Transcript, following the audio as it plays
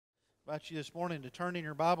invite you this morning to turn in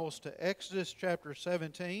your Bibles to Exodus chapter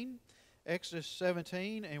 17. Exodus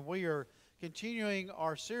 17, and we are continuing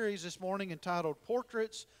our series this morning entitled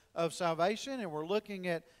Portraits of Salvation, and we're looking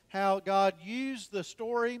at how God used the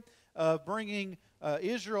story of bringing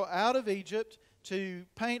Israel out of Egypt to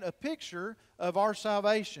paint a picture of our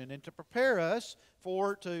salvation and to prepare us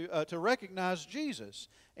to recognize Jesus.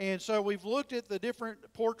 And so we've looked at the different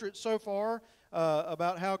portraits so far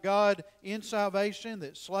about how God in salvation,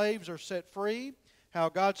 that slaves are set free, how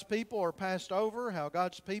God's people are passed over, how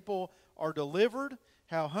God's people are delivered,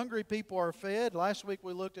 how hungry people are fed. Last week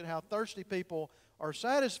we looked at how thirsty people are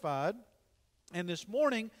satisfied. And this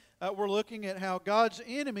morning we're looking at how God's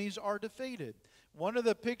enemies are defeated. One of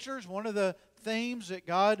the pictures, one of the themes that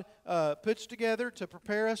God puts together to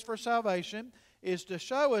prepare us for salvation is to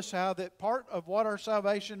show us how that part of what our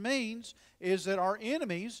salvation means is that our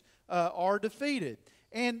enemies are defeated.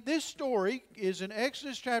 And this story is in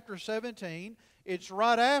Exodus chapter 17. It's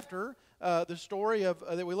right after the story of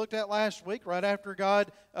that we looked at last week, right after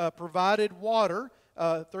God provided water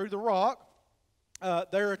through the rock.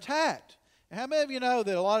 They're attacked. How many of you know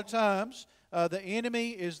that a lot of times the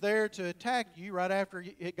enemy is there to attack you right after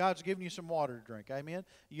God's given you some water to drink? Amen?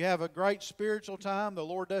 You have a great spiritual time. The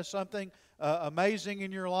Lord does something amazing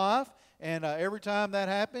in your life. And every time that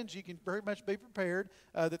happens, you can pretty much be prepared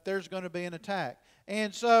that there's going to be an attack.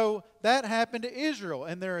 And so that happened to Israel.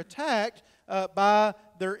 And they're attacked by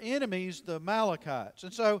their enemies, the Amalekites.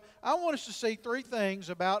 And so I want us to see three things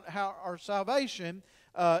about how our salvation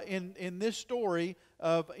in this story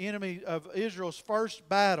of Israel's first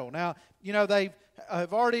battle. Now, you know, they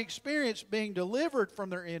have already experienced being delivered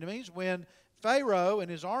from their enemies when Pharaoh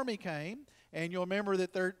and his army came. And you'll remember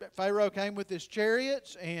that Pharaoh came with his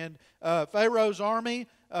chariots, and Pharaoh's army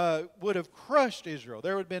would have crushed Israel.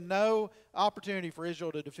 There would have been no opportunity for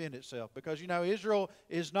Israel to defend itself because, you know, Israel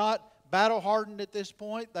is not battle-hardened at this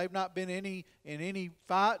point. They've not been in any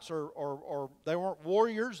fights or they weren't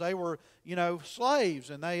warriors. They were, you know, slaves,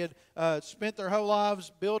 and they had spent their whole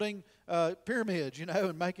lives building pyramids, you know,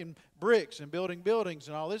 and making bricks and building buildings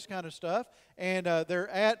and all this kind of stuff. And they're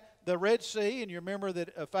at the Red Sea, and you remember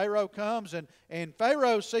that Pharaoh comes, and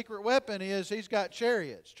Pharaoh's secret weapon is he's got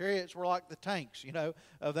chariots. Chariots were like the tanks, you know,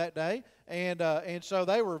 of that day. And so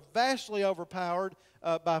they were vastly overpowered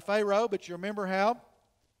by Pharaoh, but you remember how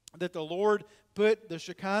that the Lord put the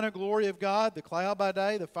Shekinah glory of God, the cloud by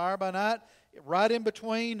day, the fire by night, right in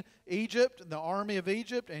between Egypt, the army of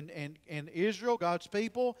Egypt, and Israel, God's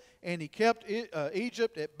people. And He kept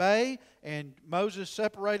Egypt at bay, and Moses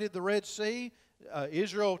separated the Red Sea.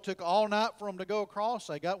 Israel took all night for them to go across.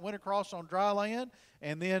 They went across on dry land,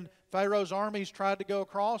 and then Pharaoh's armies tried to go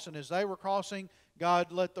across, and as they were crossing,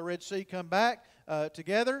 God let the Red Sea come back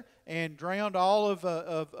together and drowned all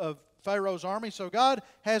of Pharaoh's army. So God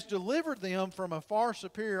has delivered them from a far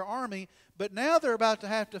superior army, but now they're about to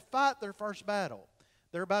have to fight their first battle.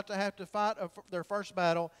 They're about to have to fight their first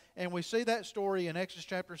battle, and we see that story in Exodus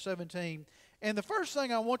chapter 17. And the first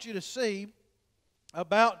thing I want you to see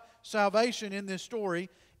about salvation in this story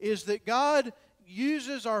is that God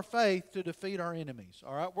uses our faith to defeat our enemies.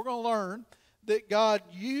 All right, we're going to learn that God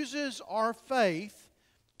uses our faith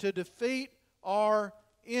to defeat our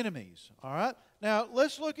enemies. All right, now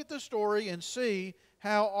let's look at the story and see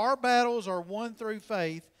how our battles are won through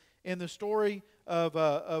faith in the story of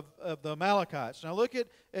the Amalekites. Now look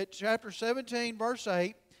at chapter 17, verse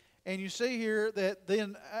 8, and you see here that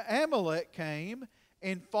then Amalek came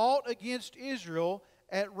and fought against Israel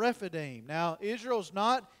at Rephidim. Now, Israel's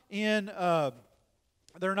not in,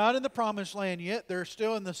 they're not in the Promised Land yet. They're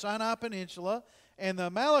still in the Sinai Peninsula, and the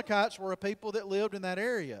Amalekites were a people that lived in that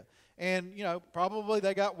area. And, you know, probably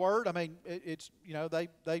they got word. I mean, it's, you know, they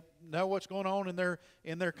know what's going on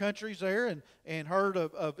in their countries there and heard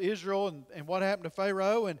of Israel and what happened to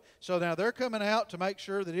Pharaoh. And so now they're coming out to make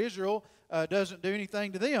sure that Israel doesn't do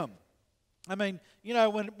anything to them. I mean, you know,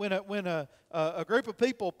 when a group of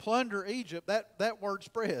people plunder Egypt, that word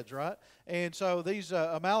spreads, right? And so these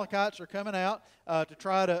Amalekites are coming out to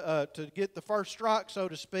try to get the first strike, so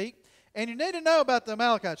to speak. And you need to know about the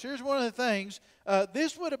Amalekites. Here's one of the things.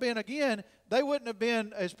 This would have been, again, they wouldn't have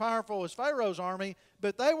been as powerful as Pharaoh's army,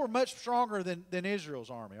 but they were much stronger than Israel's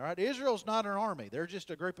army. All right? Israel's not an army. They're just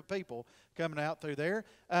a group of people coming out through there.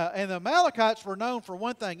 And the Amalekites were known for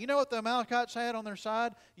one thing. You know what the Amalekites had on their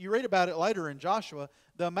side? You read about it later in Joshua.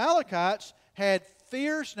 The Amalekites had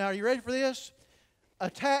fierce, now are you ready for this?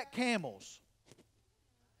 Attack camels.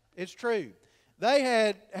 It's true. They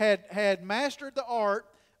had mastered the art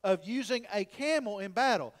of using a camel in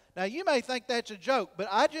battle. Now you may think that's a joke, but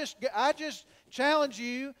I just challenge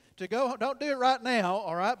you to go. Don't do it right now,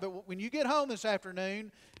 all right? But when you get home this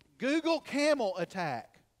afternoon, Google camel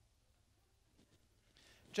attack.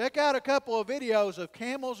 Check out a couple of videos of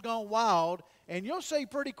camels gone wild, and you'll see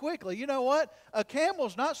pretty quickly, you know what? A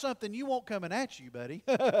camel's not something you want coming at you, buddy.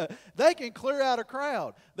 They can clear out a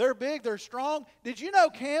crowd. They're big, they're strong. Did you know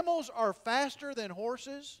camels are faster than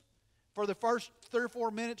horses for the first 3 or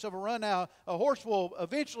 4 minutes of a run? Now, a horse will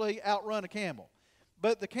eventually outrun a camel.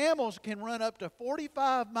 But the camels can run up to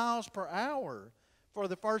 45 miles per hour for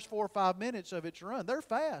the first 4 or 5 minutes of its run. They're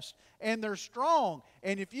fast and they're strong.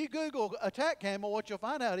 And if you Google attack camel, what you'll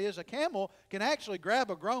find out is a camel can actually grab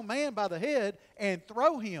a grown man by the head and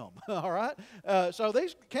throw him. All right. So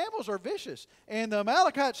these camels are vicious. And the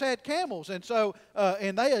Amalekites had camels, and so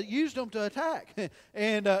and they used them to attack.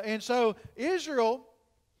 And so Israel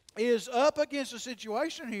is up against a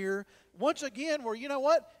situation here once again where, you know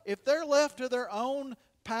what? If they're left to their own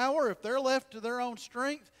power, if they're left to their own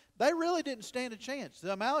strength, they really didn't stand a chance.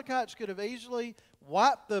 The Amalekites could have easily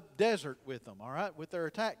wiped the desert with them, all right, with their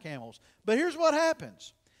attack camels. But here's what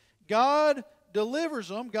happens. God delivers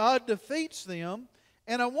them. God defeats them.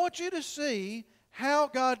 And I want you to see how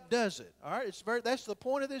God does it, all right? That's the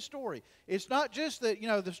point of this story. It's not just that, you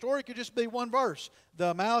know, the story could just be one verse. The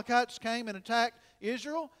Amalekites came and attacked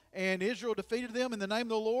Israel, and Israel defeated them in the name of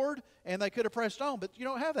the Lord, and they could have pressed on. But you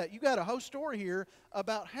don't have that. You've got a whole story here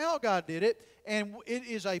about how God did it, and it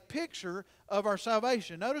is a picture of our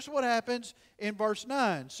salvation. Notice what happens in verse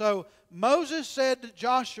 9. So Moses said to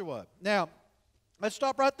Joshua. Now, let's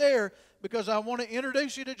stop right there because I want to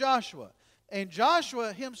introduce you to Joshua. And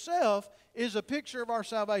Joshua himself is a picture of our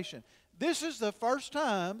salvation. This is the first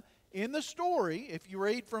time in the story, if you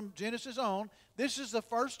read from Genesis on, this is the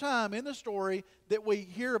first time in the story that we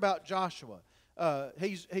hear about Joshua.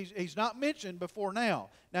 He's not mentioned before now.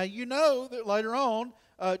 Now, you know that later on,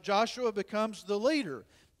 Joshua becomes the leader.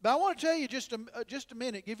 But I want to tell you just a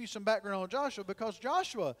minute, give you some background on Joshua, because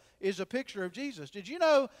Joshua is a picture of Jesus. Did you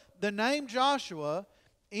know the name Joshua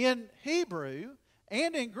in Hebrew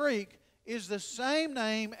and in Greek is the same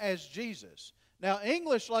name as Jesus? Now,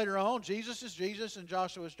 English later on, Jesus is Jesus and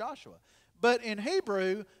Joshua is Joshua. But in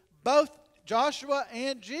Hebrew, both Joshua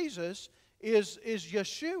and Jesus is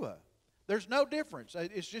Yeshua. There's no difference.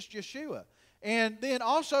 It's just Yeshua. And then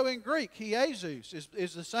also in Greek, Jesus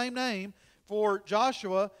is the same name for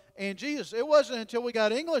Joshua and Jesus. It wasn't until we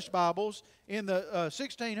got English Bibles in the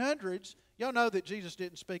 1600s. Y'all know that Jesus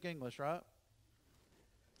didn't speak English, right?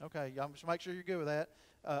 Okay, y'all just make sure you're good with that.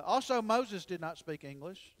 Also, Moses did not speak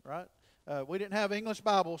English, right? We didn't have English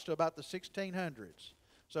Bibles till about the 1600s.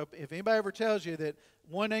 So if anybody ever tells you that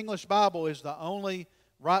one English Bible is the only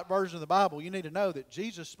right version of the Bible, you need to know that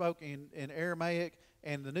Jesus spoke in Aramaic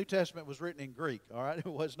and the New Testament was written in Greek. All right, it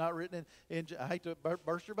was not written in I hate to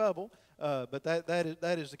burst your bubble, but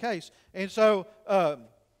that is the case. And so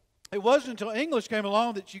it wasn't until English came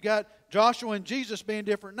along that you got Joshua and Jesus being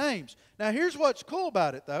different names. Now here's what's cool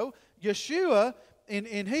about it though. Yeshua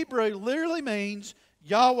in Hebrew literally means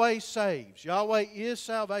Yahweh saves. Yahweh is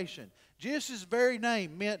salvation. Jesus' very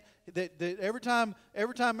name meant that every time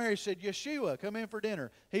Mary said, Yeshua, come in for dinner,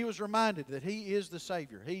 he was reminded that he is the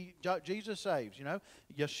Savior. Jesus saves, you know.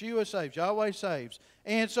 Yeshua saves. Yahweh saves.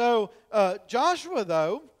 And so Joshua,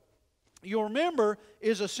 though, you'll remember,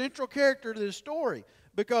 is a central character to this story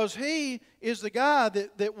because he is the guy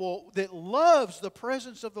that loves the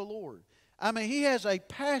presence of the Lord. I mean, he has a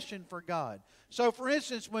passion for God. So, for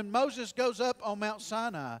instance, when Moses goes up on Mount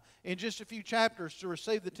Sinai in just a few chapters to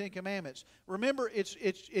receive the Ten Commandments, remember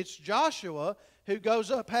it's Joshua who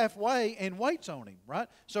goes up halfway and waits on him, right?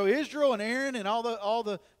 So Israel and Aaron and all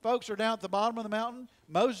the folks are down at the bottom of the mountain.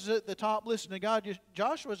 Moses at the top listening to God.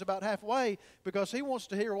 Joshua's about halfway because he wants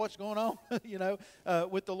to hear what's going on, you know,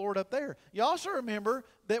 with the Lord up there. You also remember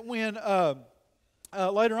that when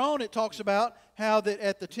later on it talks about how that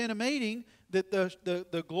at the tent of meeting that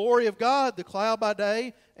the glory of God, the cloud by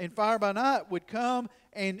day and fire by night, would come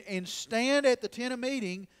and stand at the tent of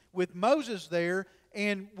meeting with Moses there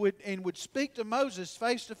and would speak to Moses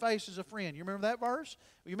face to face as a friend. You remember that verse?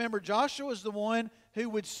 You remember Joshua was the one who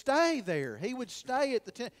would stay there. He would stay at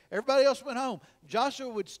the tent. Everybody else went home. Joshua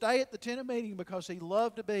would stay at the tent of meeting because he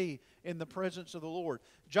loved to be in the presence of the Lord.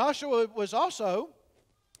 Joshua was also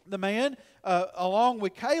the man, along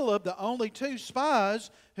with Caleb, the only two spies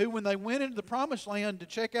who, when they went into the promised land to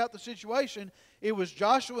check out the situation, it was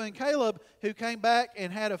Joshua and Caleb who came back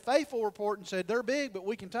and had a faithful report and said, they're big, but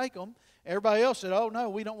we can take them. Everybody else said, oh, no,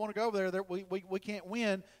 we don't want to go over there. We can't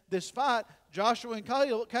win this fight. Joshua and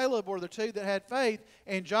Caleb were the two that had faith,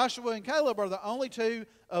 and Joshua and Caleb are the only two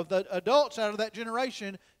of the adults out of that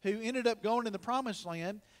generation who ended up going in the promised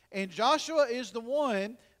land. And Joshua is the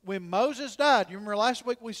one when Moses died, you remember last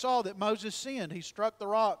week we saw that Moses sinned. He struck the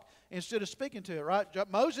rock instead of speaking to it, right?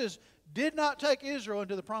 Moses did not take Israel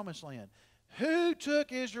into the promised land. Who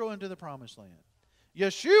took Israel into the promised land?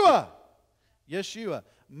 Yeshua. Yeshua.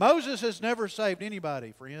 Moses has never saved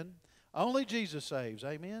anybody, friend. Only Jesus saves.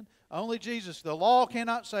 Amen? Only Jesus. The law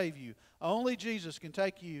cannot save you. Only Jesus can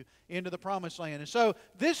take you into the promised land. And so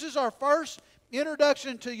this is our first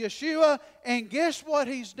introduction to Yeshua. And guess what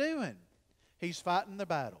He's doing? He's fighting the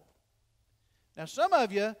battle. Now some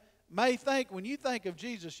of you may think, when you think of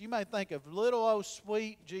Jesus, you may think of little old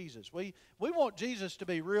sweet Jesus. We want Jesus to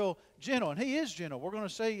be real gentle. And He is gentle. We're going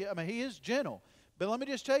to see, He is gentle. But let me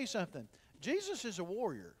just tell you something. Jesus is a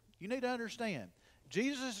warrior. You need to understand.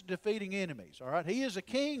 Jesus is defeating enemies, all right? He is a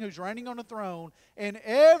king who's reigning on the throne, and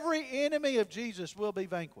every enemy of Jesus will be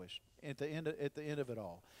vanquished at the end of it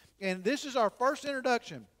all. And this is our first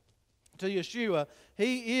introduction to Yeshua.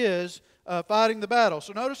 He is fighting the battle.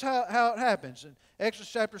 So notice how it happens. In Exodus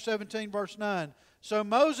chapter 17, verse 9. So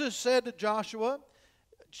Moses said to Joshua,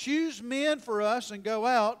 choose men for us and go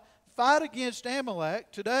out, fight against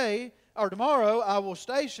Amalek. Today or tomorrow I will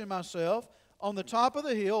station myself on the top of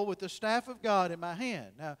the hill with the staff of God in my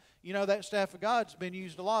hand. Now, you know that staff of God's been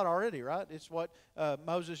used a lot already, right? It's what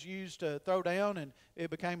Moses used to throw down, and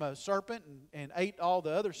it became a serpent and ate all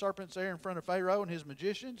the other serpents there in front of Pharaoh and his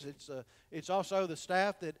magicians. It's also the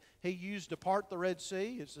staff that he used to part the Red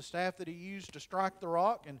Sea. It's the staff that he used to strike the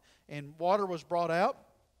rock, and water was brought out.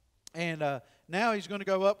 And now he's going to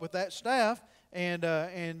go up with that staff, and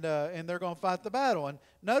they're going to fight the battle. And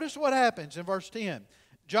notice what happens in verse 10.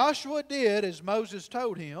 Joshua did as Moses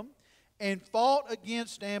told him and fought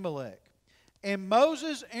against Amalek. And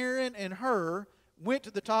Moses, Aaron, and Hur went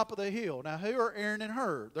to the top of the hill. Now, who are Aaron and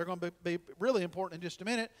Hur? They're going to be really important in just a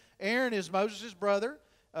minute. Aaron is Moses' brother.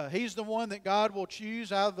 He's the one that God will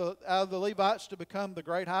choose out of the Levites to become the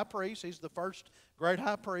great high priest. He's the first great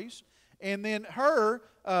high priest. And then Hur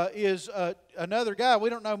is another guy. We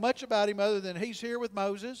don't know much about him other than he's here with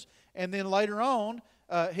Moses. And then later on,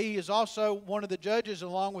 he is also one of the judges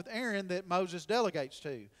along with Aaron that Moses delegates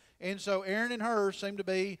to. And so Aaron and Hur seem to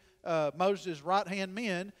be Moses' right-hand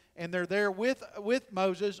men, and they're there with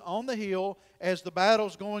Moses on the hill as the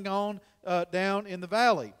battle's going on down in the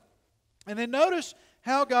valley. And then notice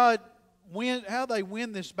how they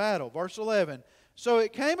win this battle. Verse 11. So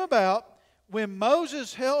it came about when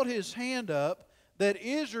Moses held his hand up that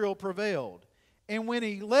Israel prevailed. And when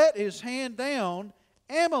he let his hand down,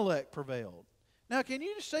 Amalek prevailed. Now, can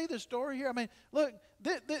you see the story here? I mean, look,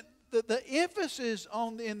 the emphasis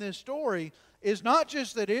in this story is not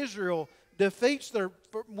just that Israel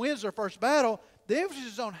wins their first battle. The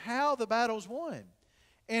emphasis is on how the battle's won.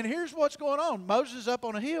 And here's what's going on. Moses is up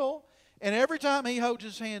on a hill, and every time he holds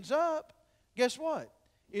his hands up, guess what?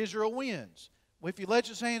 Israel wins. If he lets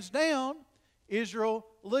his hands down, Israel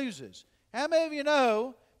loses. How many of you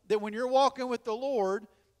know that when you're walking with the Lord,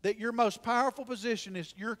 that your most powerful position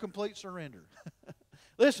is your complete surrender?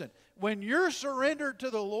 Listen, when you're surrendered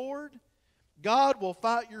to the Lord, God will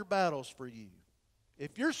fight your battles for you.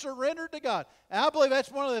 If you're surrendered to God, and I believe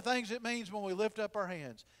that's one of the things it means when we lift up our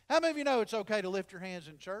hands. How many of you know it's okay to lift your hands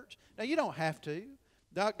in church? Now, you don't have to.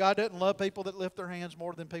 God doesn't love people that lift their hands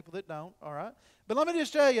more than people that don't, all right? But let me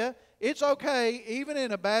just tell you, it's okay, even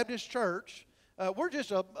in a Baptist church. We're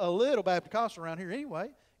just a little Baptist around here anyway.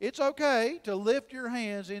 It's okay to lift your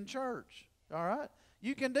hands in church, all right?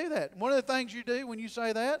 You can do that. One of the things you do when you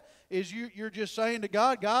say that is you're just saying to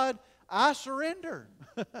God, God, I surrender.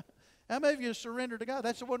 How many of you surrender to God?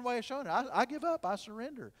 That's the one way of showing it. I give up. I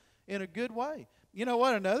surrender in a good way. You know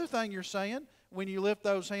what? Another thing you're saying when you lift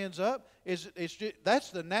those hands up is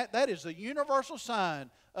that is the universal sign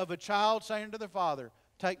of a child saying to their father,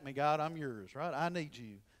 take me, God, I'm yours, right? I need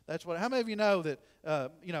you. That's what. How many of you know that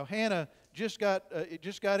Hannah just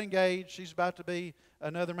got engaged? She's about to be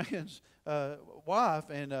another man's wife,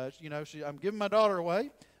 and I'm giving my daughter away.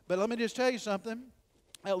 But let me just tell you something.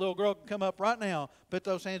 That little girl can come up right now, put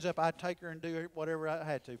those hands up. I'd take her and do whatever I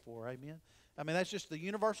had to for her. Amen. I mean, that's just the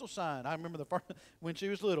universal sign. I remember when she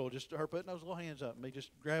was little, just her putting those little hands up and me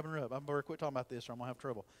just grabbing her up. I'm better quit talking about this or I'm going to have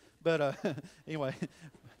trouble. But anyway,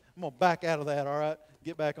 I'm going to back out of that, all right?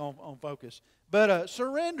 Get back on focus. But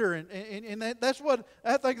surrender, and that's what,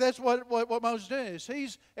 I think that's what Moses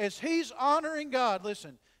did. As he's honoring God,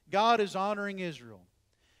 listen, God is honoring Israel.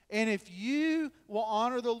 And if you will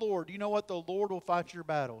honor the Lord, you know what? The Lord will fight your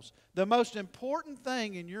battles. The most important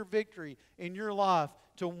thing in your victory, in your life,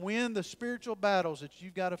 to win the spiritual battles that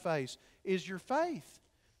you've got to face is your faith.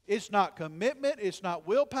 It's not commitment. It's not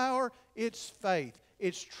willpower. It's faith.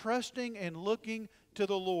 It's trusting and looking to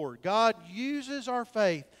the Lord. God uses our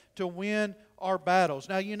faith to win our battles.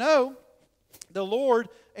 Now, you know, the Lord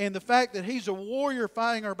and the fact that He's a warrior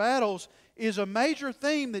fighting our battles is a major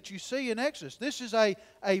theme that you see in Exodus. This is a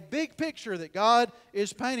big picture that God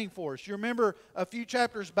is painting for us. You remember a few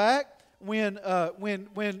chapters back when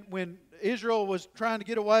Israel was trying to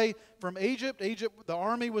get away from Egypt. The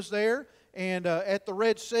army was there and at the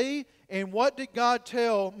Red Sea. And what did God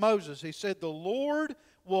tell Moses? He said, "The Lord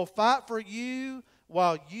will fight for you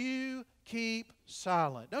while you keep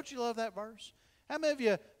silent." Don't you love that verse? How many of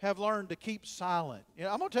you have learned to keep silent? You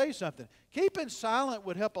know, I'm going to tell you something. Keeping silent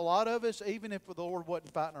would help a lot of us, even if the Lord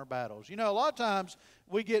wasn't fighting our battles. You know, a lot of times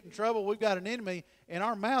we get in trouble, we've got an enemy, and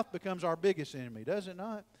our mouth becomes our biggest enemy, does it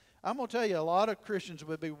not? I'm going to tell you, a lot of Christians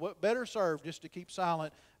would be better served just to keep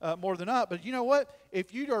silent more than not. But you know what?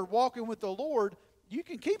 If you are walking with the Lord, you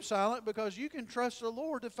can keep silent because you can trust the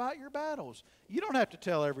Lord to fight your battles. You don't have to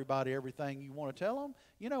tell everybody everything you want to tell them.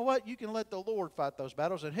 You know what? You can let the Lord fight those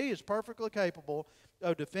battles, and He is perfectly capable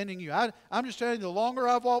of defending you. I'm just telling you, the longer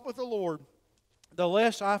I've walked with the Lord, the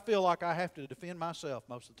less I feel like I have to defend myself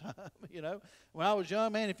most of the time. You know, when I was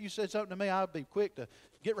young, man, if you said something to me, I'd be quick to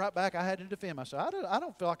get right back. I had to defend myself. I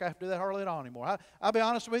don't feel like I have to do that hardly at all anymore. I'll be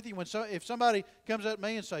honest with you. If somebody comes up to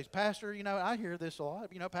me and says, "Pastor," you know, I hear this a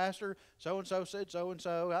lot. You know, "Pastor, so and so said so and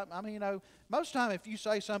so." I mean, you know, most of the time, if you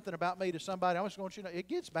say something about me to somebody, I just want you to know it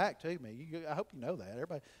gets back to me. I hope you know that.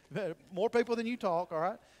 Everybody, more people than you talk. All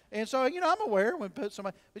right, and so you know, I'm aware when put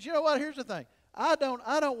somebody. But you know what? Here's the thing. I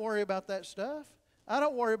don't worry about that stuff. I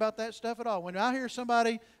don't worry about that stuff at all. When I hear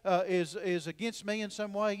somebody is against me in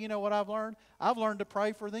some way, you know what I've learned? I've learned to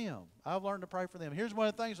pray for them. I've learned to pray for them. Here's one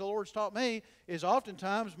of the things the Lord's taught me is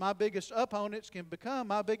oftentimes my biggest opponents can become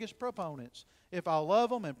my biggest proponents if I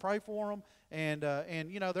love them and pray for them. And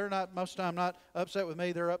you know, they're not, most of the time, not upset with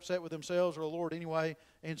me. They're upset with themselves or the Lord anyway.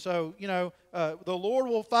 And so, you know, the Lord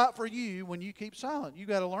will fight for you when you keep silent. You've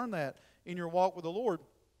got to learn that in your walk with the Lord.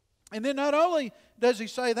 And then not only does He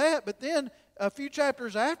say that, but then a few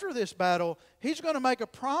chapters after this battle, He's going to make a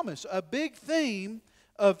promise. A big theme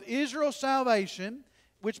of Israel's salvation,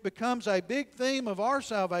 which becomes a big theme of our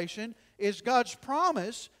salvation, is God's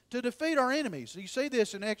promise to defeat our enemies. You see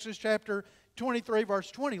this in Exodus chapter 23, verse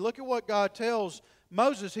 20. Look at what God tells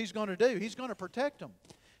Moses He's going to do. He's going to protect them.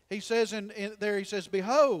 He says he says,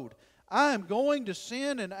 "Behold, I am going to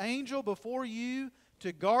send an angel before you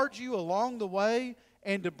to guard you along the way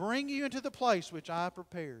and to bring you into the place which I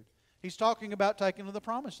prepared." He's talking about taking to the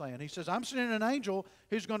promised land. He says, "I'm sending an angel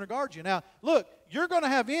who's going to guard you." Now, look, you're going to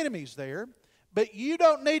have enemies there, but you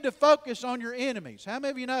don't need to focus on your enemies. How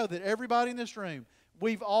many of you know that everybody in this room,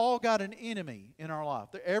 we've all got an enemy in our life?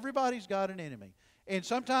 Everybody's got an enemy. And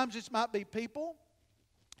sometimes it might be people.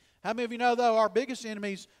 How many of you know, though, our biggest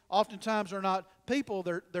enemies oftentimes are not people.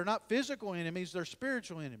 They're not physical enemies. They're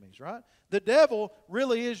spiritual enemies, right? The devil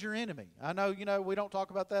really is your enemy. I know, you know, we don't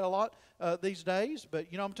talk about that a lot these days,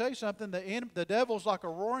 but, you know, I'm going to tell you something. The devil's like a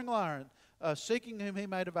roaring lion seeking whom he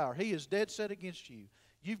may devour. He is dead set against you.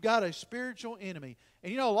 You've got a spiritual enemy.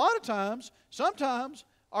 And, you know, a lot of times, sometimes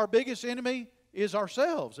our biggest enemy is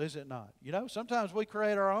ourselves, is it not? You know, sometimes we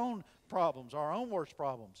create our own problems, our own worst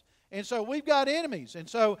problems. And so we've got enemies. And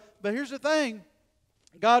so, but here's the thing.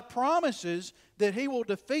 God promises that He will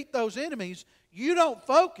defeat those enemies. You don't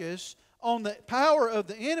focus on the power of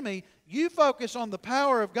the enemy. You focus on the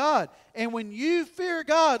power of God. And when you fear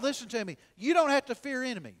God, listen to me, you don't have to fear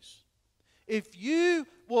enemies. If you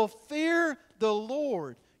will fear the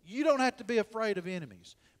Lord, you don't have to be afraid of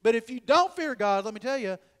enemies. But if you don't fear God, let me tell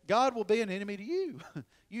you, God will be an enemy to you.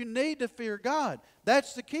 You need to fear God.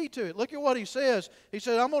 That's the key to it. Look at what He says. He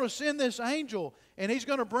said, "I'm going to send this angel, and he's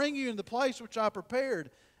going to bring you in the place which I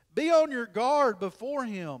prepared. Be on your guard before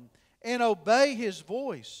him, and obey his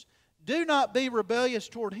voice. Do not be rebellious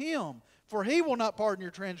toward him, for he will not pardon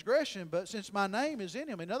your transgression, but since my name is in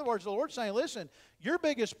him." In other words, the Lord's saying, listen, your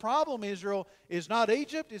biggest problem, Israel, is not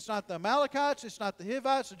Egypt, it's not the Amalekites, it's not the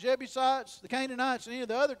Hivites, the Jebusites, the Canaanites, and any of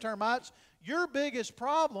the other termites. Your biggest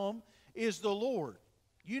problem is the Lord.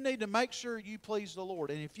 You need to make sure you please the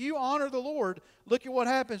Lord. And if you honor the Lord, look at what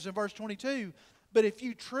happens in verse 22. "But if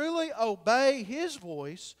you truly obey His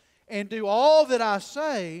voice and do all that I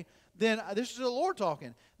say, then," this is the Lord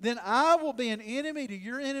talking, "then I will be an enemy to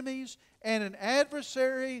your enemies and an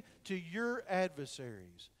adversary to your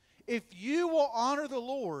adversaries." If you will honor the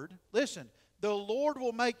Lord, listen, the Lord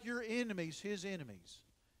will make your enemies His enemies.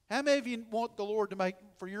 How many of you want the Lord to make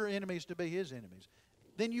for your enemies to be His enemies?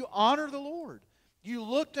 Then you honor the Lord. You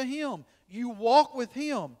look to Him. You walk with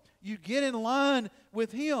Him. You get in line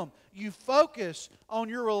with Him. You focus on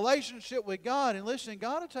your relationship with God. And listen,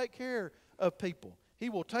 God will take care of people. He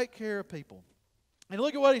will take care of people. And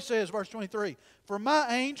look at what He says, verse 23. "For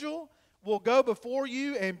my angel will go before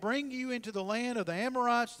you and bring you into the land of the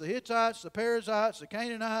Amorites, the Hittites, the Perizzites, the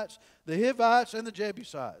Canaanites, the Hivites, and the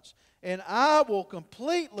Jebusites. And I will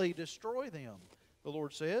completely destroy them, the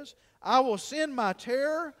Lord says. I will send my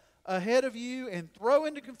terror ahead of you and throw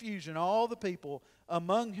into confusion all the people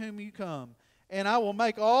among whom you come. And I will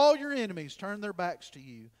make all your enemies turn their backs to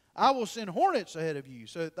you. I will send hornets ahead of you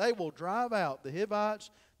so that they will drive out the Hivites,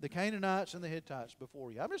 the Canaanites, and the Hittites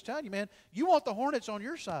before you. I'm just telling you, man, you want the hornets on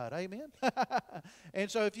your side. Amen? And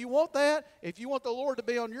so if you want that, if you want the Lord to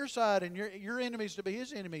be on your side and your enemies to be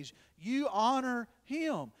His enemies, you honor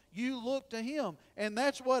Him. You look to Him. And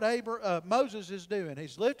that's what Moses is doing.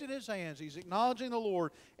 He's lifting his hands. He's acknowledging the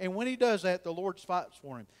Lord. And when he does that, the Lord fights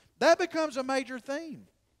for him. That becomes a major theme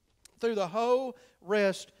through the whole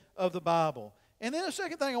rest of the Bible. And then the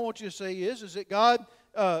second thing I want you to see is that God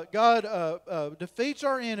defeats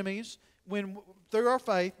our enemies through our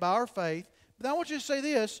faith, by our faith. But I want you to say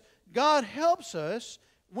this: God helps us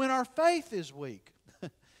when our faith is weak.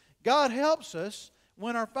 God helps us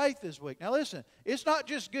when our faith is weak. Now listen, it's not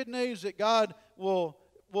just good news that God will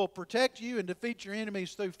protect you and defeat your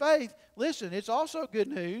enemies through faith. Listen, it's also good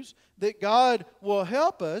news that God will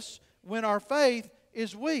help us when our faith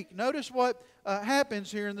is weak. Notice what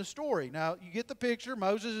happens here in the story. Now, you get the picture.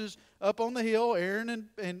 Moses is up on the hill. Aaron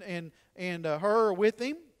and Hur are with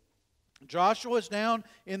him. Joshua's down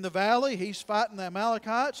in the valley. He's fighting the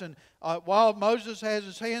Amalekites. And while Moses has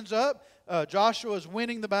his hands up, Joshua's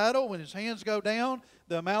winning the battle. When his hands go down,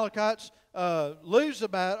 the Amalekites lose the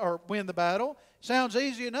battle or win the battle. Sounds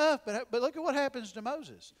easy enough, but look at what happens to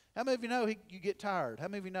Moses. How many of you know you get tired? How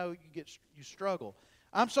many of you know you struggle?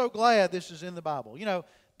 I'm so glad this is in the Bible. You know,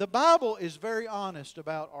 the Bible is very honest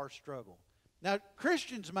about our struggle. Now,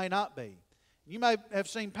 Christians may not be. You may have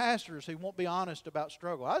seen pastors who won't be honest about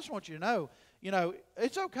struggle. I just want you to know,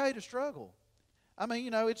 it's okay to struggle. I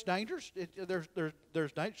mean, it's dangerous.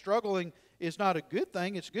 Struggling is not a good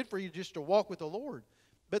thing. It's good for you just to walk with the Lord.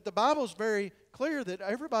 But the Bible's very clear that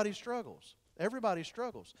everybody struggles. Everybody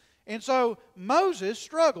struggles. And so Moses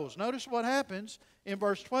struggles. Notice what happens in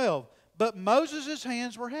verse 12. But Moses'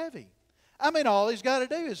 hands were heavy. I mean, all he's got to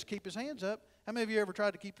do is keep his hands up. How many of you ever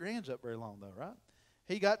tried to keep your hands up very long, though, right?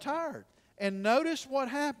 He got tired. And notice what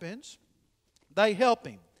happens. They help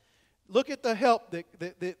him. Look at the help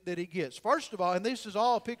that he gets. First of all, and this is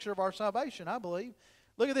all a picture of our salvation, I believe.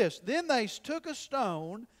 Look at this. Then they took a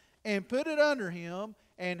stone and put it under him,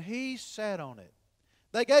 and he sat on it.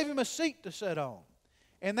 They gave him a seat to sit on.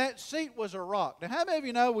 And that seat was a rock. Now, how many of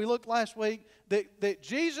you know, we looked last week, that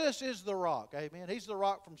Jesus is the rock? Amen. He's the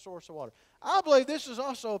rock from source of water. I believe this is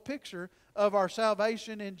also a picture of our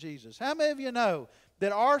salvation in Jesus. How many of you know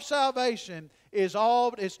that our salvation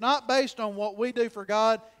it's not based on what we do for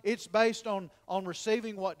God. It's based on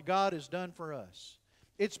receiving what God has done for us.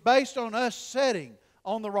 It's based on us sitting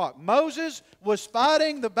on the rock. Moses was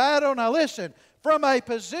fighting the battle, now listen, from a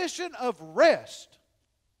position of rest.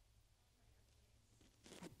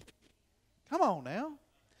 Come on now.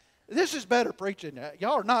 This is better preaching.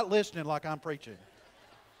 Y'all are not listening like I'm preaching.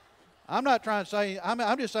 I'm not trying to say,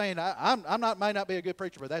 I'm just saying, may not be a good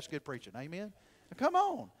preacher, but that's good preaching. Amen? Now, come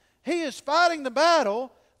on. He is fighting the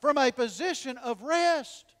battle from a position of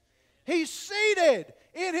rest. He's seated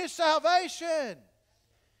in his salvation.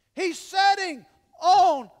 He's sitting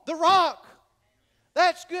on the rock.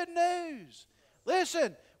 That's good news.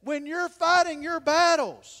 Listen, when you're fighting your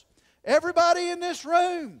battles, everybody in this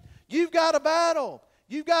room, you've got a battle.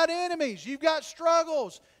 You've got enemies. You've got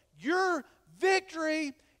struggles. Your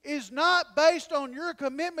victory is not based on your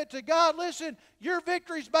commitment to God. Listen, your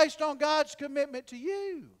victory is based on God's commitment to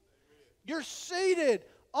you. You're seated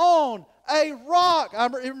on a rock.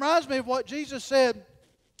 It reminds me of what Jesus said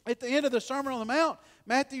at the end of the Sermon on the Mount,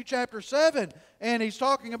 Matthew chapter 7. And He's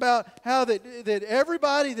talking about how that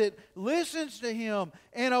everybody that listens to Him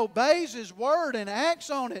and obeys His word and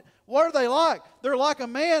acts on it, what are they like? They're like a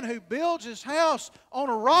man who builds his house on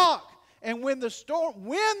a rock. And when the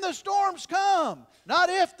storms come, not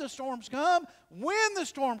if the storms come, when the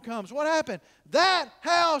storm comes, what happened? That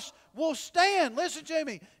house will stand. Listen to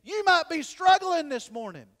me. You might be struggling this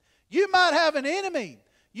morning. You might have an enemy.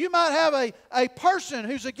 You might have a person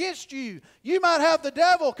who's against you. You might have the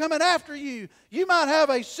devil coming after you. You might have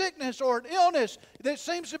a sickness or an illness that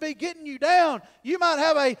seems to be getting you down. You might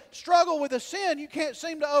have a struggle with a sin you can't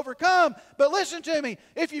seem to overcome. But listen to me.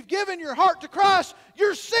 If you've given your heart to Christ,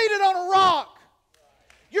 you're seated on a rock.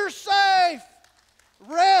 You're safe.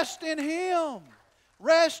 Rest in Him.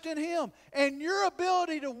 Rest in Him. And your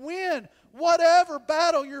ability to win whatever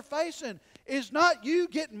battle you're facing is not you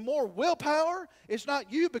getting more willpower. It's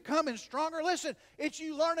not you becoming stronger. Listen, it's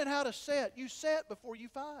you learning how to set. You set before you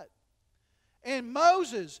fight. And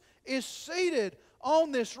Moses is seated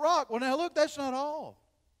on this rock. Well, now look, that's not all.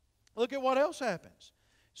 Look at what else happens.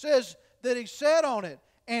 It says that he sat on it,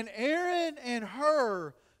 and Aaron and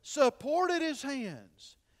Hur supported his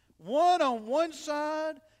hands, one on one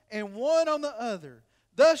side and one on the other.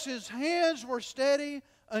 Thus his hands were steady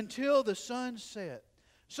until the sun set.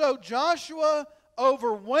 So Joshua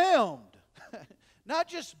overwhelmed, not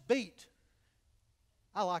just beat.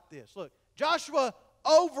 I like this. Look, Joshua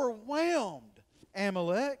overwhelmed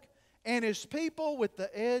Amalek and his people with the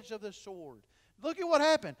edge of the sword. Look at what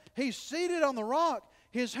happened. He's seated on the rock.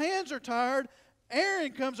 His hands are tired.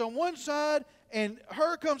 Aaron comes on one side and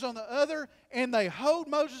Hur comes on the other, and they hold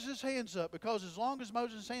Moses' hands up, because as long as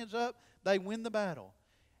Moses' hands up, they win the battle.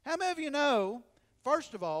 How many of you know,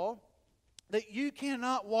 first of all, that you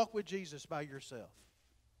cannot walk with Jesus by yourself?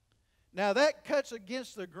 Now that cuts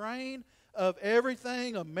against the grain of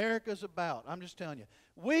everything America's about. I'm just telling you.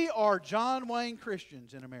 We are John Wayne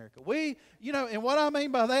Christians in America. And what I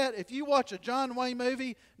mean by that, if you watch a John Wayne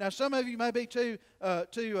movie, now some of you may be too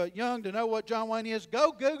young to know what John Wayne is.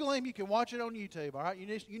 Go Google him. You can watch it on YouTube. All right,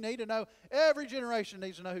 you need to know. Every generation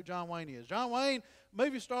needs to know who John Wayne is. John Wayne,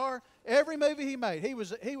 movie star. Every movie he made,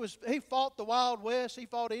 he fought the Wild West. He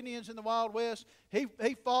fought Indians in the Wild West. He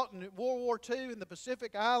fought in World War II in the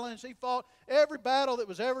Pacific Islands. He fought every battle that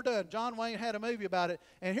was ever done. John Wayne had a movie about it.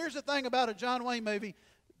 And here's the thing about a John Wayne movie.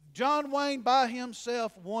 John Wayne by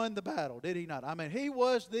himself won the battle, did he not? I mean, he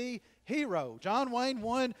was the hero. John Wayne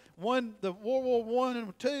won the World War I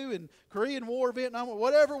and II and Korean War, Vietnam War,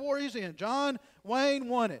 whatever war he's in. John Wayne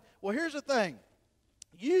won it. Well, here's the thing.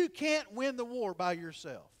 You can't win the war by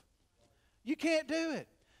yourself. You can't do it.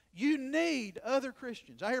 You need other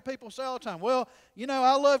Christians. I hear people say all the time, well,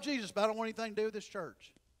 I love Jesus, but I don't want anything to do with this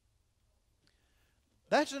church.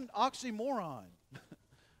 That's an oxymoron.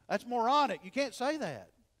 That's moronic. You can't say that.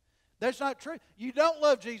 That's not true. You don't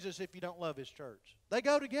love Jesus if you don't love His church. They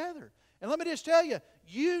go together. And let me just tell you,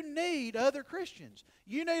 you need other Christians.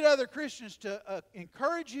 You need other Christians to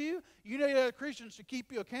encourage you. You need other Christians to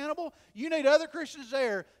keep you accountable. You need other Christians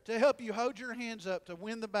there to help you hold your hands up to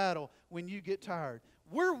win the battle when you get tired.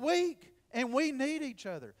 We're weak, and we need each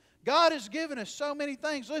other. God has given us so many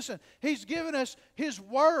things. Listen, He's given us His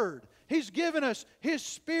Word. He's given us His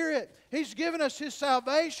Spirit. He's given us His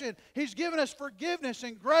salvation. He's given us forgiveness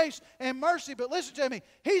and grace and mercy. But listen to me,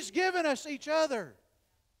 He's given us each other.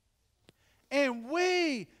 And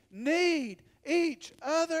we need each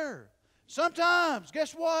other. Sometimes,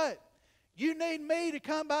 guess what? You need me to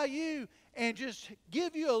come by you and just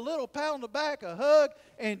give you a little pat on the back, a hug,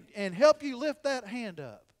 and help you lift that hand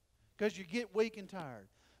up because you get weak and tired.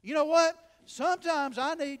 You know what? Sometimes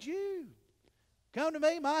I need you. Come to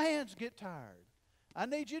me, my hands get tired. I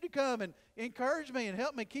need you to come and encourage me and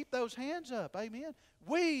help me keep those hands up. Amen?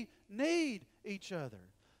 We need each other.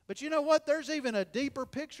 But you know what? There's even a deeper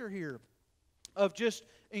picture here of just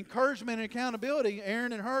encouragement and accountability.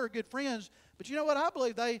 Aaron and Hur are good friends. But you know what? I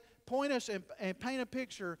believe they point us and paint a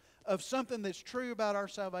picture of something that's true about our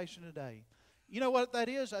salvation today. You know what that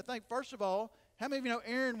is? I think, first of all, how many of you know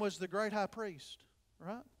Aaron was the great high priest?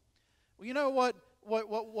 Right? Well, you know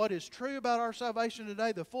what is true about our salvation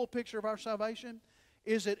today, the full picture of our salvation,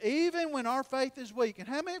 is that even when our faith is weak, and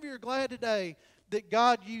how many of you are glad today that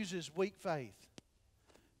God uses weak faith?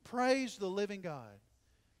 Praise the living God.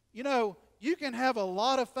 You know, you can have a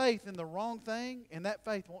lot of faith in the wrong thing, and that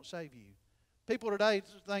faith won't save you. People today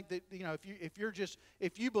think that,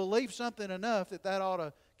 if you believe something enough that ought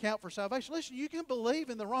to count for salvation. Listen, you can believe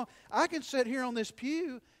in the wrong. I can sit here on this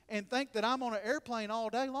pew and think that I'm on an airplane all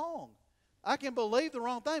day long. I can believe the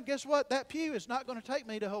wrong thing. Guess what? That pew is not going to take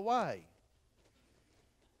me to Hawaii.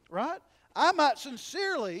 Right? I might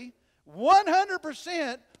sincerely,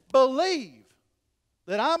 100% believe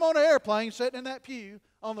that I'm on an airplane sitting in that pew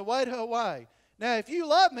on the way to Hawaii. Now, if you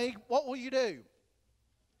love me, what will you do?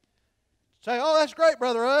 Say, oh, that's great,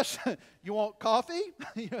 Brother Russ. You want coffee?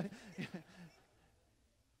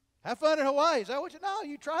 Have fun in Hawaii. Is that what you... No,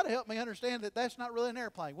 you try to help me understand that that's not really an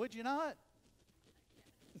airplane. Would you not?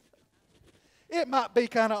 It might be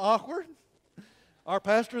kind of awkward. Our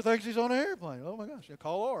pastor thinks he's on an airplane. Oh, my gosh.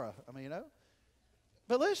 Call Laura.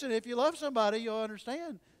 But listen, if you love somebody, you'll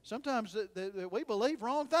understand sometimes that we believe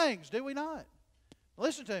wrong things, do we not?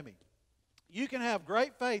 Listen to me. You can have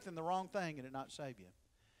great faith in the wrong thing and it not save you.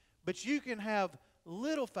 But you can have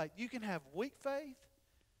little faith. You can have weak faith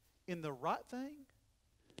in the right thing.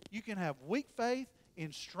 You can have weak faith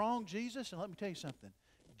in strong Jesus. And let me tell you something.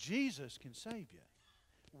 Jesus can save you.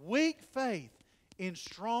 Weak faith in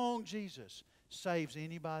strong Jesus saves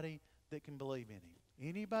anybody that can believe in Him.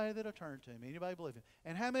 Anybody that'll turn to Him. Anybody believe in Him.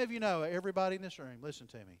 And how many of you know, everybody in this room, listen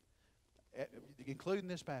to me. including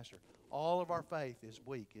this pastor, all of our faith is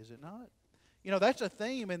weak, is it not? You know, that's a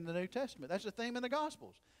theme in the New Testament. That's a theme in the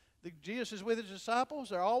Gospels. Jesus is with his disciples.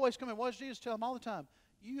 They're always coming. What does Jesus tell them all the time?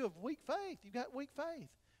 You have weak faith. You've got weak faith.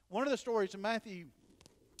 One of the stories in Matthew,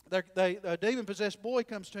 a demon-possessed boy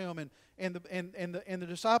comes to him, and the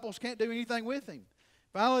disciples can't do anything with him.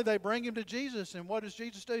 Finally, they bring him to Jesus, and what does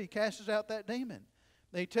Jesus do? He casts out that demon.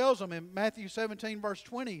 He tells them in Matthew 17, verse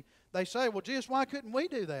 20, they say, well, Jesus, why couldn't we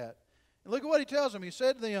do that? And look at what he tells them. He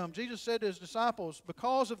said to them, Jesus said to his disciples,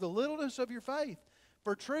 because of the littleness of your faith,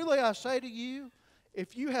 for truly I say to you,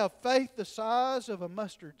 if you have faith the size of a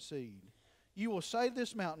mustard seed, you will say to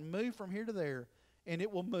this mountain, move from here to there, and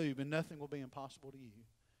it will move, and nothing will be impossible to you.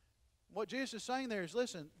 What Jesus is saying there is,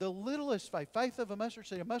 listen, the littlest faith of a mustard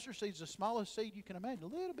seed is the smallest seed you can imagine. A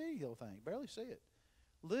little bitty little thing, barely see it.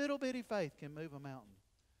 Little bitty faith can move a mountain.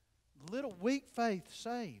 Little weak faith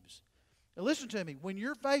saves. Now listen to me, when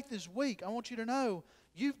your faith is weak, I want you to know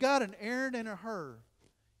you've got an Aaron and a Hur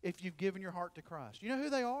if you've given your heart to Christ. You know who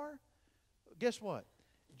they are? Guess what?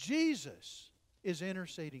 Jesus is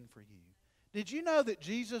interceding for you. Did you know that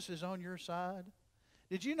Jesus is on your side?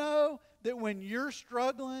 Did you know that when you're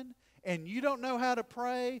struggling and you don't know how to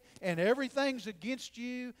pray and everything's against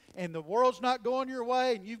you and the world's not going your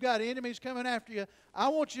way and you've got enemies coming after you, I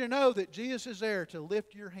want you to know that Jesus is there to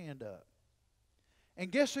lift your hand up.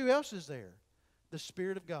 And guess who else is there? The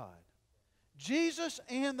Spirit of God. Jesus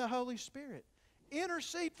and the Holy Spirit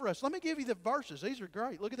intercede for us. Let me give you the verses. These are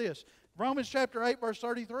great. Look at this. Romans chapter 8, verse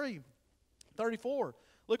 33, 34.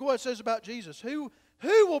 Look at what it says about Jesus. Who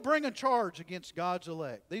will bring a charge against God's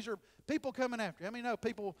elect? These are people coming after you. How many know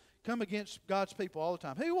people come against God's people all the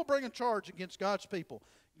time? Who will bring a charge against God's people?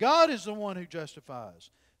 God is the one who justifies.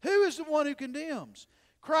 Who is the one who condemns?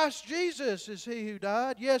 Christ Jesus is he who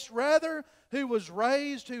died. Yes, rather, who was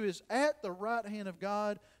raised, who is at the right hand of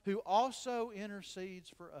God, who also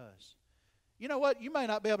intercedes for us. You know what? You may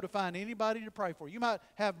not be able to find anybody to pray for. You might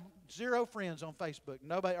have 0 friends on Facebook.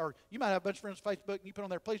 Nobody, or you might have a bunch of friends on Facebook and you put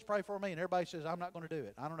on there, please pray for me, and everybody says, I'm not going to do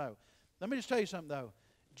it. I don't know. Let me just tell you something, though.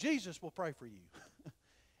 Jesus will pray for you.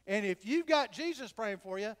 And if you've got Jesus praying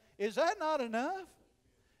for you, is that not enough?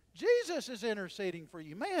 Jesus is interceding for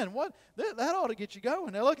you. Man, what that ought to get you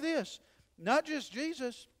going. Now look at this. Not just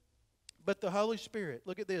Jesus, but the Holy Spirit.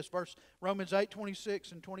 Look at this, Romans 8,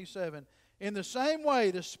 26 and 27. In the same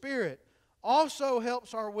way, the Spirit also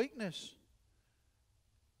helps our weakness.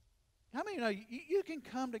 How many know you can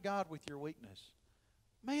come to God with your weakness?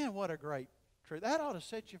 Man, what a great truth. That ought to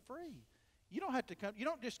set you free. You don't have to come. You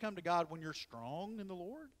don't just come to God when you're strong in the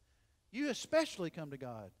Lord. You especially come to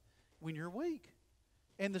God when you're weak.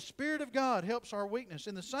 And the Spirit of God helps our weakness.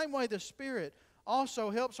 In the same way, the Spirit also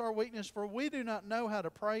helps our weakness, for we do not know how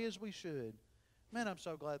to pray as we should. Man, I'm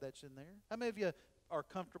so glad that's in there. How many of you are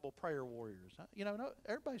comfortable prayer warriors? You know,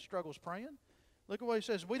 everybody struggles praying. Look at what he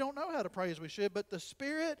says. We don't know how to pray as we should, but the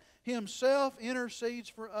Spirit Himself intercedes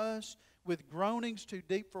for us with groanings too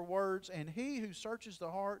deep for words, and He who searches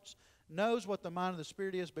the hearts knows what the mind of the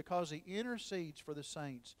Spirit is, because He intercedes for the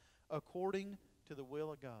saints according to the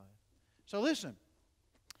will of God. So listen,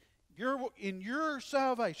 in your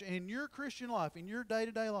salvation, in your Christian life, in your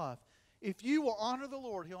day-to-day life, if you will honor the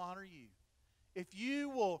Lord, He'll honor you. If you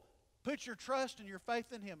will put your trust and your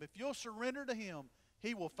faith in Him, if you'll surrender to Him,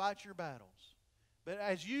 He will fight your battles. But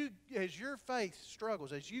as your faith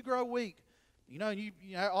struggles, as you grow weak, you know,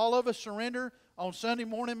 all of us surrender on Sunday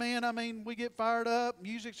morning, man. I mean, we get fired up,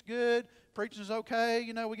 music's good, preaching's okay,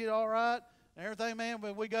 you know, we get all right, and everything, man.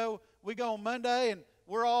 When we go on Monday and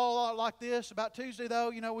we're all like this. About Tuesday,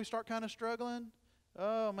 though, you know, we start kind of struggling.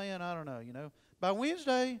 Oh, man, I don't know, you know. By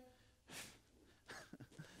Wednesday,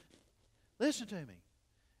 listen to me.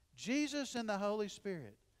 Jesus and the Holy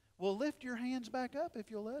Spirit will lift your hands back up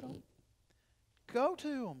if you'll let them. Go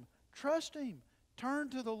to Him. Trust Him. Turn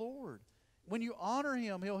to the Lord. When you honor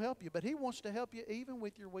Him, He'll help you. But He wants to help you even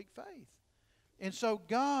with your weak faith. And so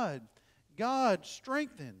God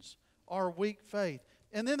strengthens our weak faith.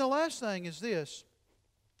 And then the last thing is this.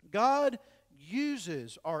 God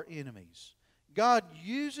uses our enemies. God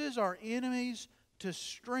uses our enemies to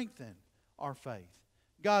strengthen our faith.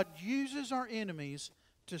 God uses our enemies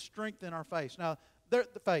to strengthen our faith. Now,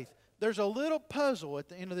 there's a little puzzle at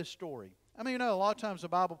the end of this story. I mean, you know, a lot of times the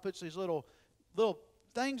Bible puts these little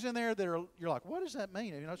things in there that you're like, what does that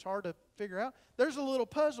mean? You know, it's hard to figure out. There's a little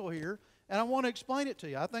puzzle here, and I want to explain it to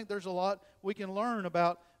you. I think there's a lot we can learn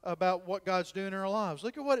about what God's doing in our lives.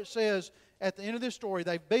 Look at what it says at the end of this story.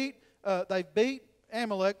 They've beat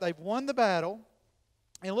Amalek. They've won the battle.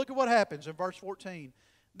 And look at what happens in verse 14.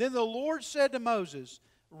 Then the Lord said to Moses,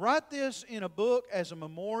 write this in a book as a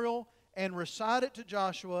memorial and recite it to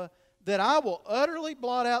Joshua, that I will utterly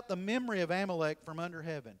blot out the memory of Amalek from under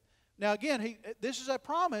heaven. Now again, this is a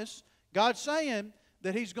promise. God's saying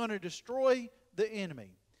that He's going to destroy the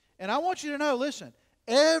enemy. And I want you to know, listen,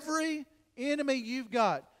 every enemy you've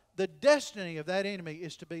got, the destiny of that enemy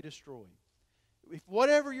is to be destroyed. If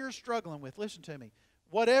whatever you're struggling with, listen to me,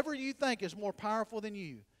 whatever you think is more powerful than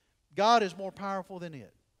you, God is more powerful than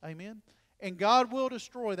it. Amen? And God will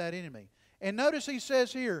destroy that enemy. And notice He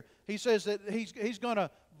says here, He says that He's going to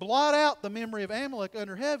blot out the memory of Amalek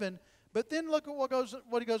under heaven. But then look at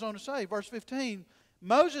what He goes on to say. Verse 15,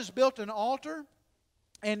 Moses built an altar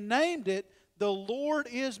and named it, "The Lord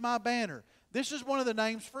is my banner." This is one of the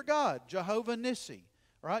names for God, Jehovah Nissi,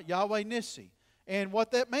 right? Yahweh Nissi. And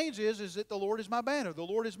what that means is that the Lord is my banner. The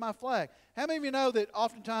Lord is my flag. How many of you know that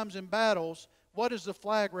oftentimes in battles, what does the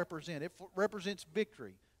flag represent? It represents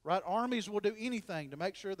victory, right? Armies will do anything to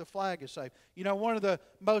make sure the flag is safe. You know, one of the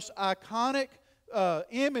most iconic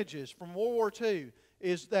images from World War II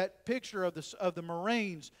is that picture of the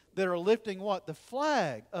Marines that are lifting what? The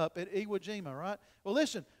flag up at Iwo Jima, right? Well,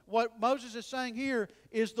 listen, what Moses is saying here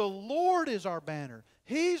is the Lord is our banner.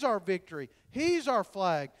 He's our victory. He's our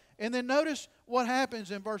flag. And then notice what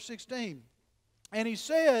happens in verse 16. And he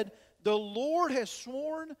said, "The Lord has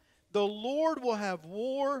sworn, the Lord will have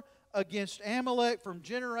war against Amalek from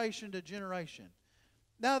generation to generation."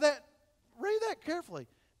 Now read that carefully.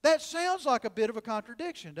 That sounds like a bit of a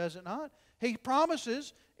contradiction, does it not? He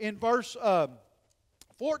promises in verse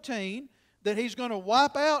 14 that He's going to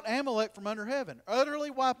wipe out Amalek from under heaven, utterly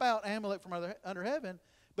wipe out Amalek from under heaven.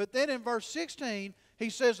 But then in verse 16, He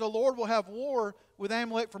says the Lord will have war with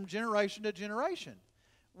Amalek from generation to generation.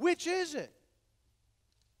 Which is it?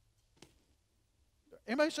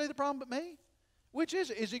 Anybody see the problem but me? Which is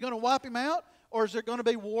it? Is He going to wipe him out, or is there going to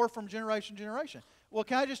be war from generation to generation? Well,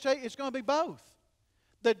 can I just tell you, it's going to be both.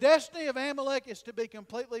 The destiny of Amalek is to be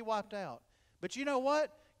completely wiped out. But you know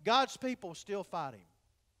what? God's people still fight him.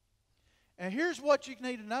 And here's what you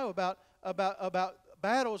need to know about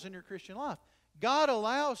battles in your Christian life. God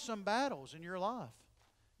allows some battles in your life.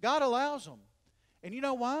 God allows them. And you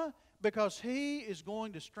know why? Because He is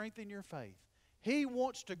going to strengthen your faith. He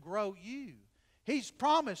wants to grow you. He's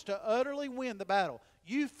promised to utterly win the battle.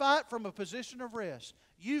 You fight from a position of rest.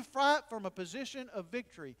 You fight from a position of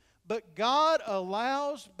victory. But God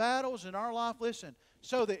allows battles in our life, listen,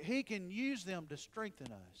 so that He can use them to strengthen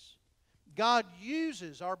us. God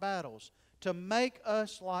uses our battles to make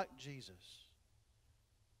us like Jesus.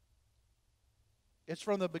 It's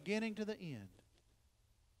from the beginning to the end.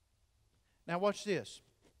 Now watch this.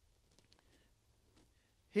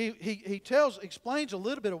 He explains a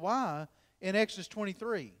little bit of why in Exodus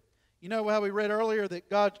 23. You know how we read earlier that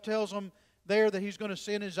God tells them there that He's going to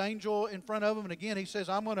send His angel in front of them, and again He says,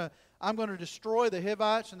 I'm going to destroy the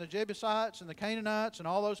Hivites and the Jebusites and the Canaanites and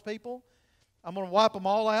all those people. I'm going to wipe them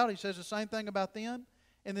all out. He says the same thing about them.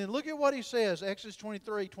 And then look at what He says, Exodus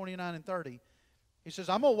 23, 29 and 30. He says,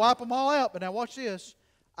 I'm going to wipe them all out, but now watch this.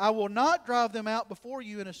 I will not drive them out before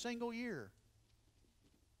you in a single year.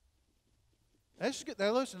 That's good.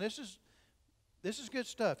 Now listen, this is good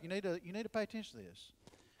stuff. You need to pay attention to this.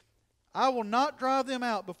 I will not drive them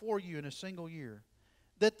out before you in a single year,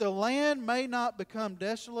 that the land may not become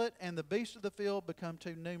desolate and the beasts of the field become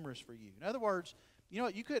too numerous for you. In other words, you know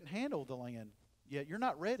what? You couldn't handle the land yet. You're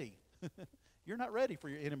not ready. You're not ready for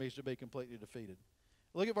your enemies to be completely defeated.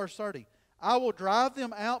 Look at verse 30. I will drive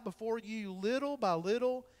them out before you little by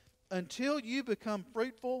little until you become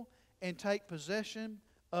fruitful and take possession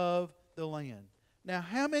of the land. Now,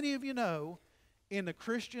 how many of you know in the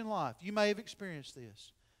Christian life, you may have experienced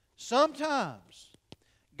this, sometimes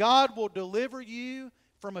God will deliver you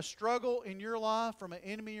from a struggle in your life, from an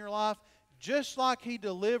enemy in your life, just like He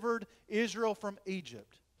delivered Israel from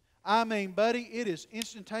Egypt. I mean, buddy, it is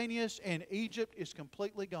instantaneous and Egypt is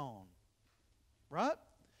completely gone. Right?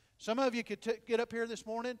 Some of you could get up here this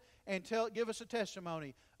morning and give us a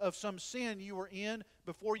testimony of some sin you were in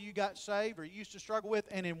before you got saved or you used to struggle with,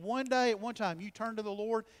 and in one day, at one time, you turned to the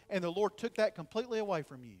Lord and the Lord took that completely away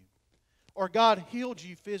from you. Or God healed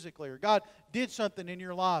you physically, or God did something in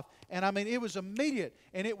your life. And I mean, it was immediate,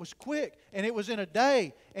 and it was quick, and it was in a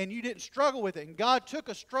day, and you didn't struggle with it. And God took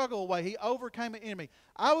a struggle away. He overcame an enemy.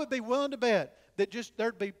 I would be willing to bet that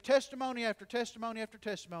there'd be testimony after testimony after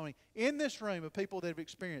testimony in this room of people that have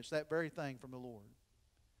experienced that very thing from the Lord.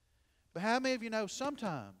 But how many of you know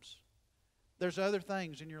sometimes there's other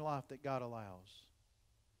things in your life that God allows?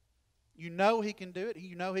 You know He can do it.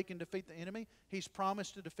 You know He can defeat the enemy. He's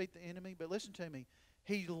promised to defeat the enemy. But listen to me.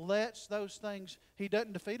 He lets those things, He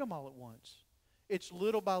doesn't defeat them all at once. It's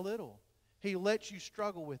little by little. He lets you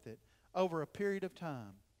struggle with it over a period of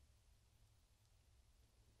time.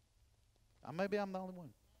 Maybe I'm the only one.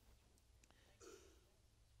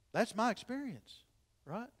 That's my experience,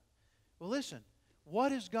 right? Well, listen,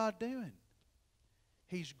 what is God doing?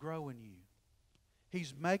 He's growing you.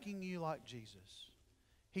 He's making you like Jesus.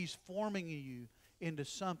 He's forming you into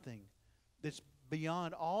something that's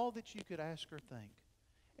beyond all that you could ask or think.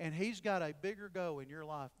 And He's got a bigger goal in your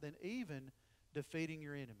life than even defeating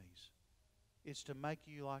your enemies. It's to make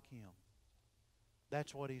you like Him.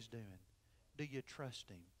 That's what He's doing. Do you trust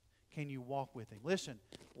Him? Can you walk with Him? Listen,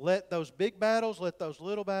 let those big battles, let those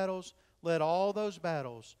little battles, let all those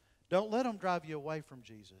battles, don't let them drive you away from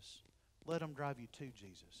Jesus. Let them drive you to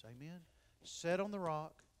Jesus. Amen? Set on the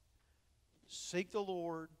rock. Seek the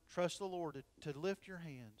Lord. Trust the Lord to lift your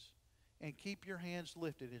hands. And keep your hands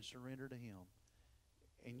lifted and surrender to Him.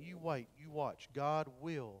 And you wait. You watch. God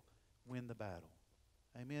will win the battle.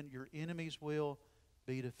 Amen? Your enemies will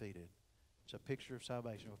be defeated. It's a picture of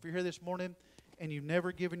salvation. If you're here this morning and you've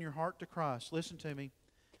never given your heart to Christ, listen to me.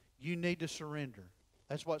 You need to surrender.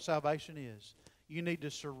 That's what salvation is. You need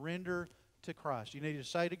to surrender to Christ. You need to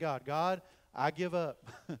say to God, God, I give up.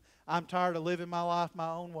 I'm tired of living my life my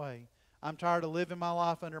own way. I'm tired of living my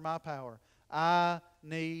life under my power. I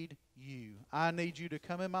need you. I need you to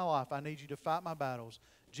come in my life. I need you to fight my battles.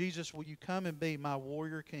 Jesus, will you come and be my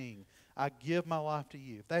warrior king? I give my life to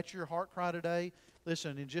you. If that's your heart cry today,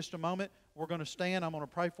 listen, in just a moment, we're going to stand. I'm going to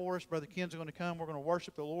pray for us. Brother Ken's going to come. We're going to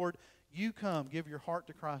worship the Lord. You come. Give your heart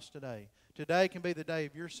to Christ today. Today can be the day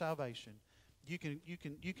of your salvation. You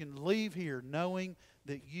can leave here knowing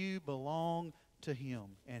that you belong to Him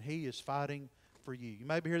and He is fighting for you. You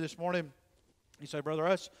may be here this morning. You say, Brother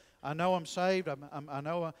Russ, I know I'm saved. I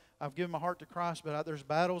know I've given my heart to Christ, but there's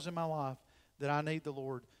battles in my life that I need the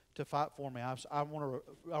Lord to fight for me. I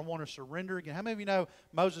want to surrender again. How many of you know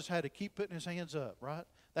Moses had to keep putting his hands up, right?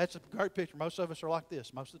 That's a great picture. Most of us are like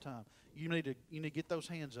this most of the time. You need to get those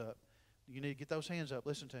hands up. You need to get those hands up.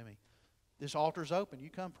 Listen to me. This altar's open. You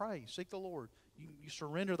come pray. Seek the Lord. You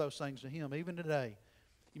surrender those things to Him even today.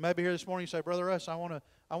 You may be here this morning and say, Brother Russ, I want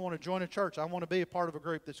to join a church. I want to be a part of a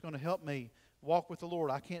group that's going to help me walk with the Lord.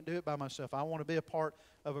 I can't do it by myself. I want to be a part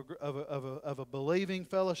of a believing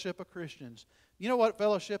fellowship of Christians. You know what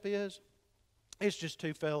fellowship is? It's just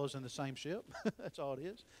two fellows in the same ship. That's all it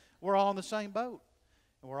is. We're all in the same boat.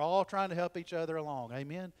 And we're all trying to help each other along.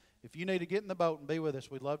 Amen? If you need to get in the boat and be with us,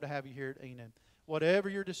 we'd love to have you here at Enon. Whatever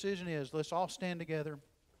your decision is, let's all stand together.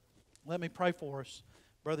 Let me pray for us.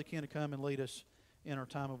 Brother Ken to come and lead us in our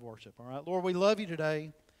time of worship. All right? Lord, we love you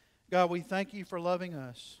today. God, we thank you for loving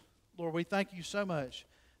us. Lord, we thank you so much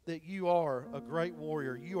that you are a great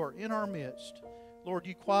warrior. You are in our midst. Lord,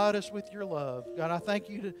 you quiet us with your love. God, I thank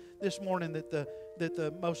you this morning that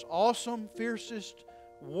the most awesome, fiercest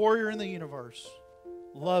warrior in the universe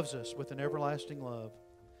loves us with an everlasting love.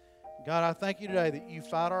 God, I thank you today that you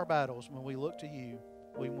fight our battles when we look to you,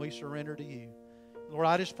 when we surrender to you. Lord,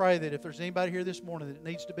 I just pray that if there's anybody here this morning that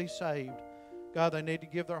needs to be saved, God, they need to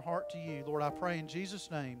give their heart to you. Lord, I pray in Jesus'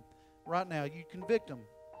 name, right now, you convict them.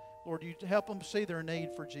 Lord, you help them see their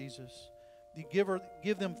need for Jesus. You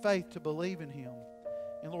give them faith to believe in Him.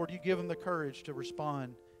 And Lord, you give them the courage to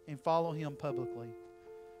respond and follow Him publicly.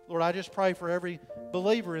 Lord, I just pray for every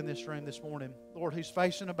believer in this room this morning, Lord, who's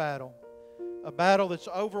facing a battle that's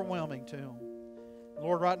overwhelming to them.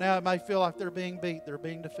 Lord, right now it may feel like they're being beat, they're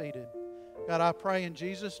being defeated. God, I pray in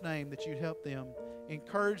Jesus' name that you'd help them,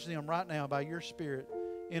 encourage them right now by your Spirit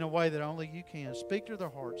in a way that only you can. Speak to their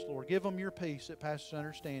hearts, Lord. Give them your peace that passes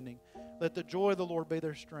understanding. Let the joy of the Lord be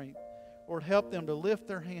their strength. Lord, help them to lift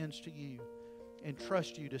their hands to you and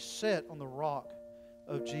trust you, to set on the rock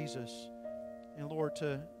of Jesus. And Lord,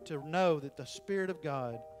 to know that the Spirit of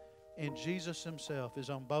God and Jesus Himself is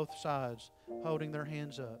on both sides holding their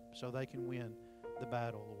hands up so they can win the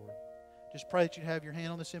battle, Lord. Just pray that you'd have your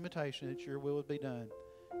hand on this invitation, that your will would be done.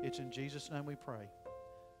 It's in Jesus' name we pray.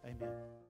 Amen.